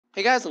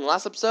Hey guys, in the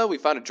last episode we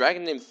found a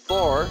dragon named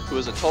Thor, who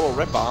was a total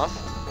ripoff,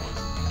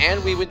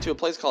 and we went to a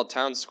place called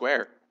Town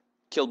Square.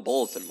 Killed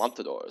bulls and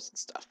montadors and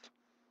stuff.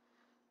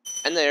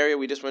 In the area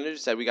we just went to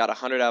said we got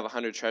 100 out of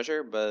 100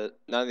 treasure, but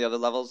none of the other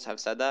levels have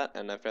said that,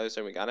 and I'm fairly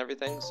certain we got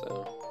everything,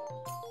 so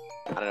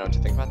I don't know what to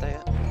think about that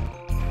yet.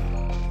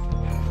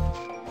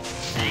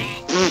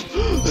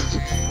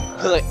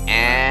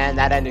 And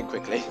that ended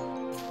quickly.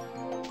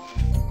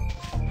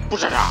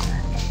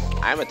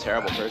 I'm a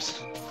terrible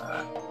person.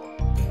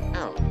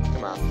 Oh,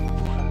 come on.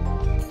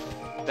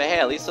 But hey,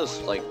 at least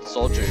those like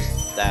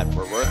soldiers that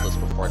were worthless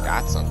before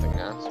got something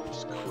now, so which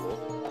is cool.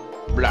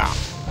 Blah,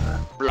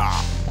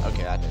 blah.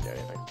 Okay, that didn't do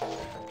anything.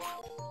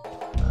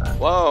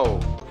 Whoa,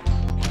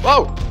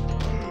 whoa.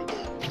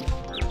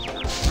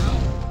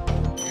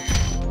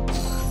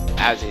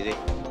 That was easy.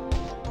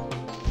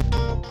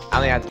 I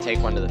only had to take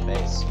one to the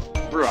face.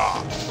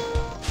 Blah.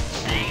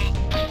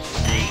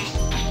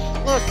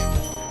 Look,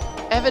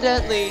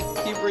 evidently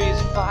he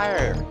breathes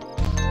fire.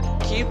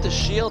 Keep the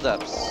shield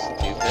up,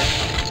 stupid.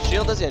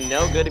 Shield does you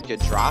no good if you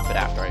drop it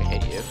after I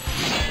hit you.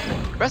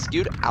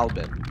 Rescued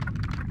Alban.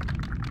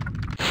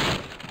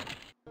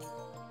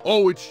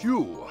 Oh, it's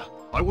you.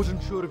 I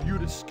wasn't sure if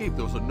you'd escape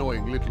those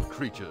annoying little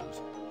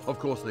creatures. Of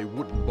course, they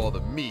wouldn't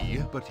bother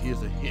me, but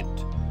here's a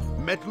hint.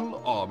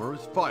 Metal armor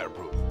is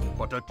fireproof,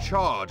 but a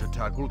charge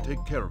attack will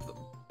take care of them.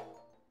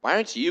 Why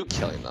aren't you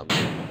killing them?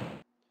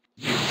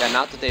 Yeah,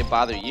 not that they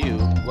bother you.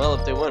 Well,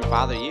 if they wouldn't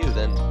bother you,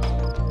 then...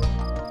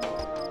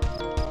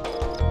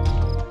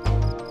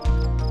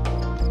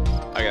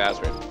 Okay, that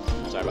was weird.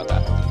 Sorry about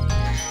that.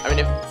 I mean,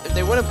 if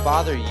they wouldn't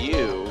bother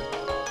you,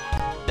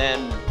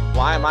 then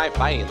why am I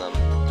fighting them?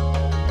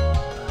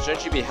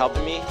 Shouldn't you be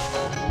helping me?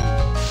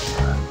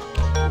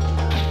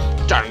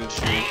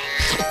 Dungeon.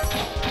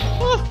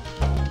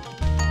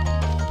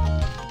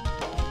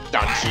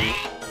 Dungeon.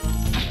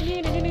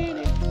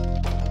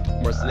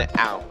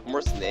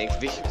 More snake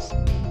thieves.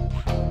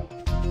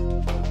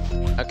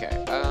 Okay,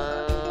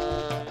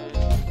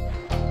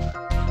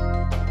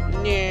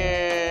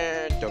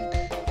 yeah, dunk.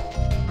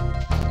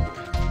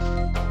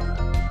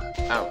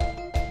 Oh,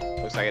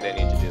 looks like I didn't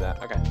need to do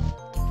that. Okay.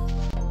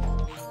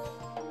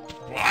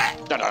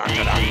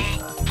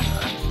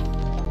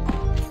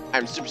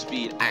 I'm super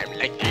speed. I'm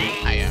lightning.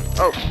 I am.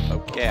 Oh,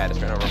 okay. I just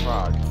ran over a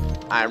frog.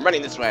 I'm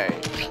running this way.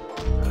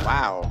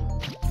 Wow.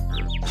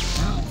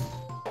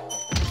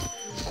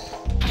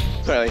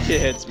 Clearly, he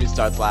hits me,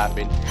 starts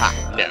laughing. Ha!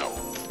 No.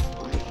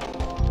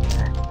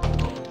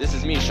 This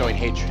is me showing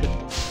hatred.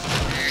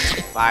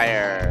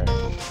 Fire.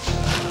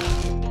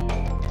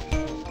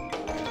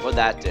 What'd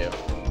that do?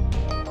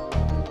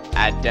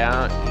 I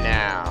don't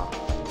know.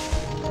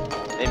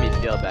 Made me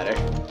feel better.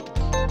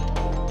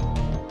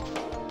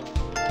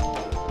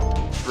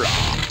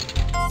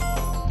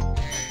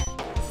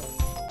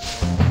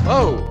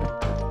 Oh!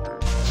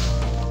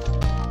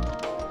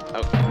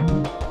 Okay.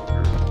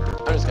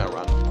 I'm just gonna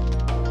run.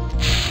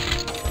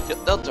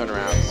 They'll turn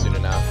around soon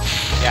enough.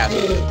 Yeah,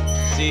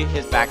 see,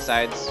 his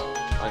backside's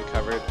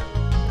uncovered.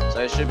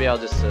 So I should be able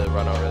just to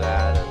run over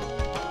that and...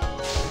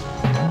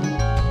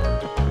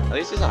 At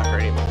least he's not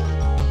hurting me.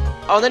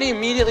 Oh, and then he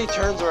immediately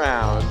turns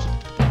around.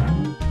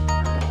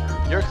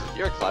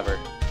 You're clever.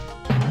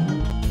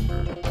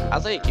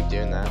 I'll let you keep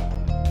doing that.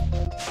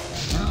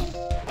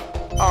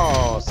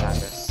 Oh,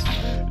 sadness.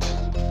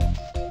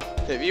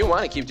 If you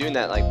want to keep doing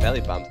that like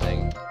belly bump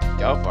thing,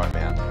 go for it,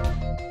 man.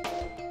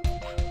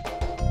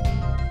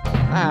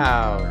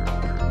 Wow.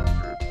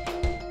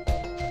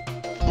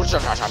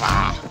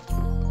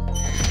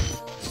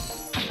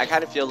 I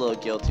kind of feel a little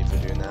guilty for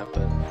doing that,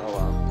 but oh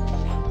well.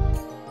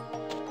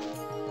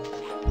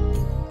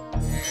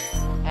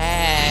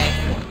 Hey!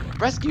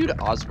 Rescued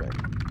Oswin.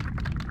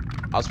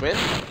 Oswin?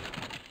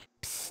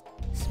 Psst,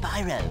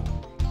 Spyro.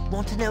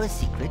 Want to know a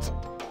secret?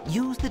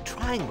 Use the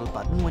triangle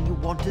button when you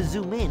want to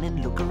zoom in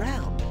and look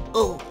around.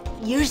 Oh,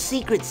 your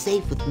secret's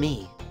safe with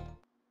me.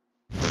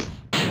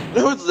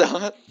 No, it's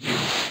not.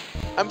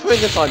 I'm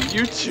putting this on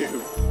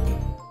YouTube.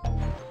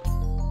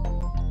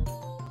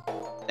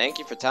 Thank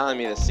you for telling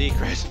me the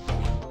secret.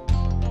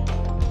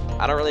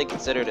 I don't really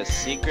consider it a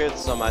secret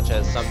so much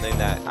as something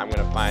that I'm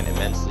going to find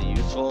immensely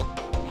useful,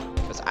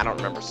 because I don't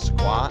remember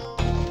squat.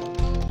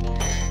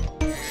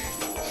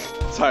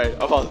 Sorry,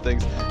 of all the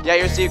things. Yeah,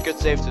 your secret's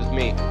safe with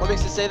me. What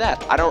makes you say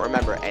that? I don't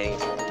remember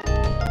anything.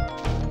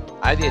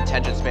 I have the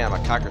attention span of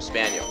a Cocker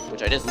Spaniel,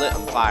 which I just lit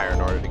on fire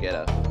in order to get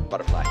a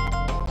butterfly.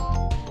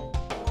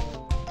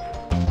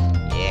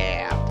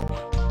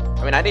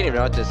 I mean, I didn't even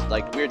know what this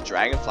like weird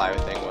dragonfly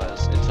thing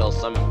was until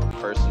some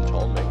person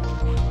told me.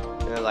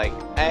 And they're like,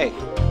 "Hey,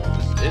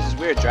 this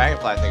weird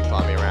dragonfly thing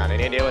following me around.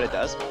 Any idea what it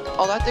does?"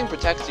 Oh, that thing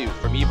protects you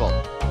from evil.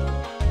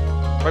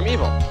 From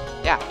evil?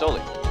 Yeah,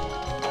 totally.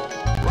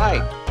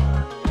 Right.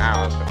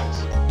 Ow, that's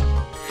nice.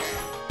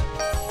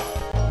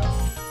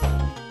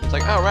 It's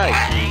like, oh right,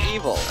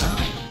 evil.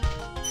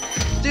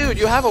 Dude,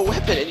 you have a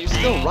weapon and you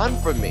still run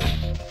from me.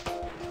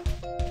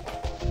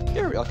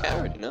 You're a real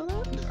coward, you know that?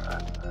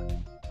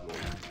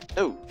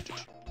 Oh,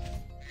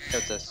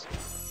 what's this?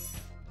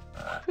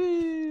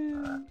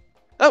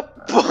 Oh!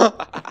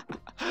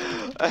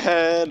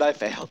 And I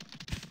failed.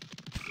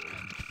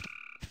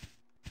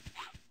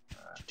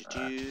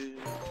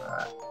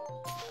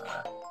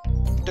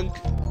 Dunk.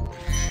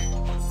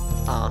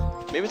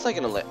 Maybe it's like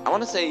an I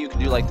want to say you can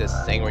do like this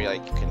thing where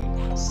you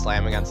can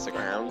slam against the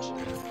ground.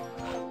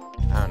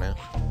 I don't know.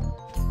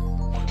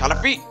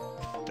 Calife!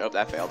 Nope,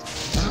 that failed.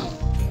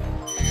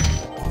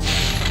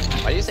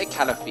 Why do you say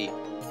Calife?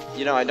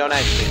 You know, I don't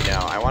actually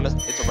know.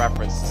 It's a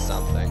reference to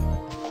something,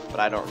 but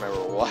I don't remember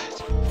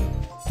what.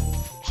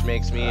 Which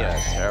makes me a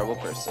terrible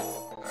person.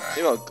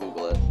 Maybe I'll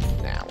Google it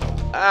now.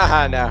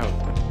 Ah, no.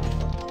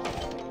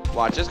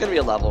 Watch, there's gonna be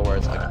a level where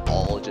it's like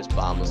all just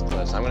bombless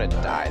cliffs. I'm gonna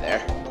die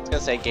there. It's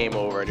gonna say game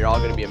over, and you're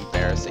all gonna be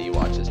embarrassed that you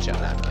watch this show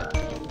napkin.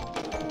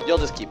 You'll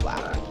just keep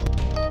laughing.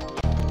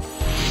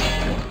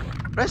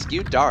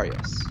 Rescue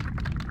Darius.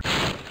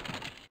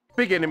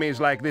 Big enemies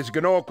like this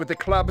Gnorc with the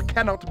club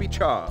cannot be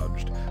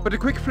charged, but a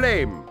quick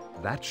flame,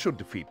 that should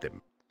defeat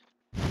them.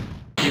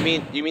 You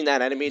mean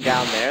that enemy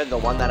down there, the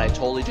one that I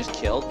totally just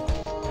killed?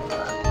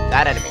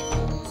 That enemy,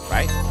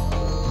 right?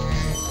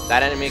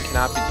 That enemy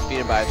cannot be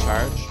defeated by a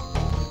charge.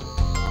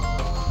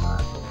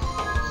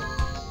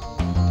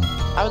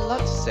 I would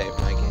love to save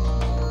my game.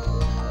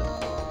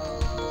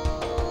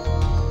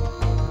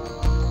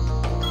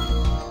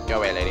 Go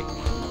away, lady.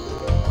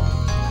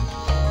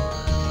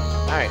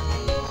 Alright.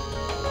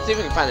 See if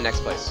we can find the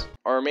next place.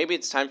 Or maybe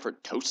it's time for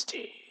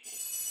Toasty.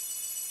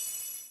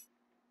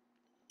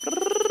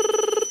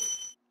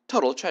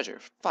 Total treasure,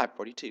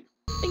 542.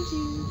 Thank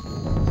you.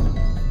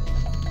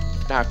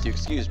 Now if you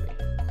excuse me.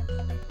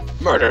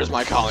 Murder is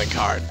my calling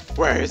card.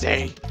 Where is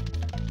he?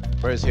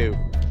 Where's who?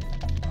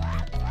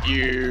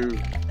 You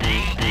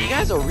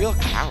guys are real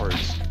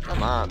cowards.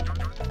 Come on.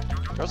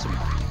 Throw some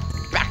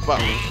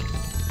backbone.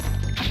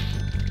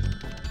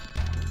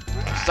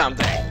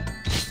 Something.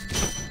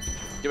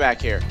 Get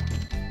back here.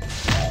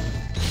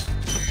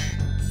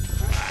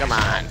 Come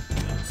on.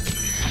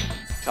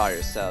 Call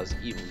yourselves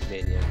evil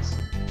minions.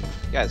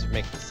 You guys are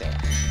making me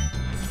sad.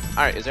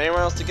 Alright, is there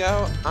anywhere else to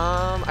go?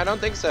 I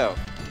don't think so.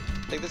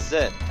 I think this is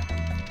it.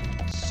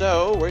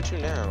 So, where to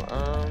now?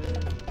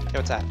 Okay,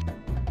 what's that?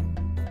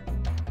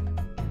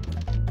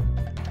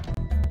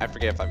 I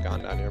forget if I've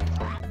gone down here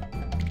before.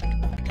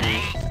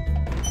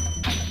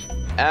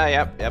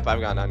 Yep,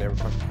 I've gone down here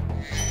before.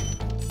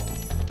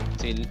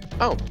 See,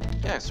 oh,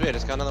 yeah, sweet, I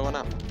just got another one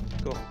up.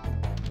 Cool.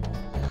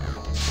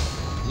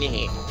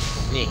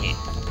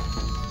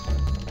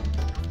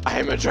 I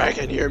am a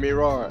dragon, hear me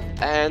roar.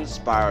 And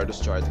Spyro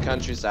destroyed the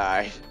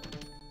countryside.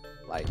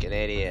 Like an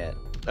idiot.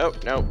 Oh,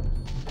 no.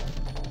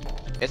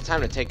 It's time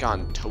to take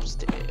on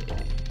Toasty.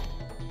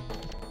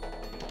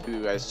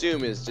 Who I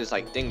assume is just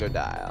like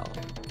Dingodile.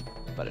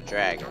 But a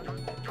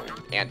dragon.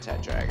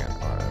 Anti-dragon.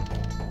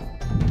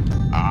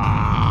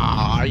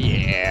 Oh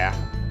yeah.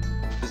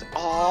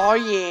 Oh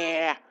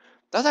yeah.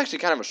 That's actually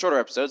kind of a shorter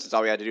episode since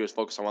all we had to do was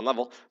focus on one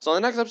level. So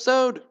in the next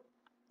episode,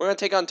 we're going to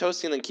take on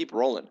Toasty and then keep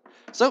rolling.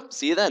 So,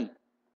 see you then.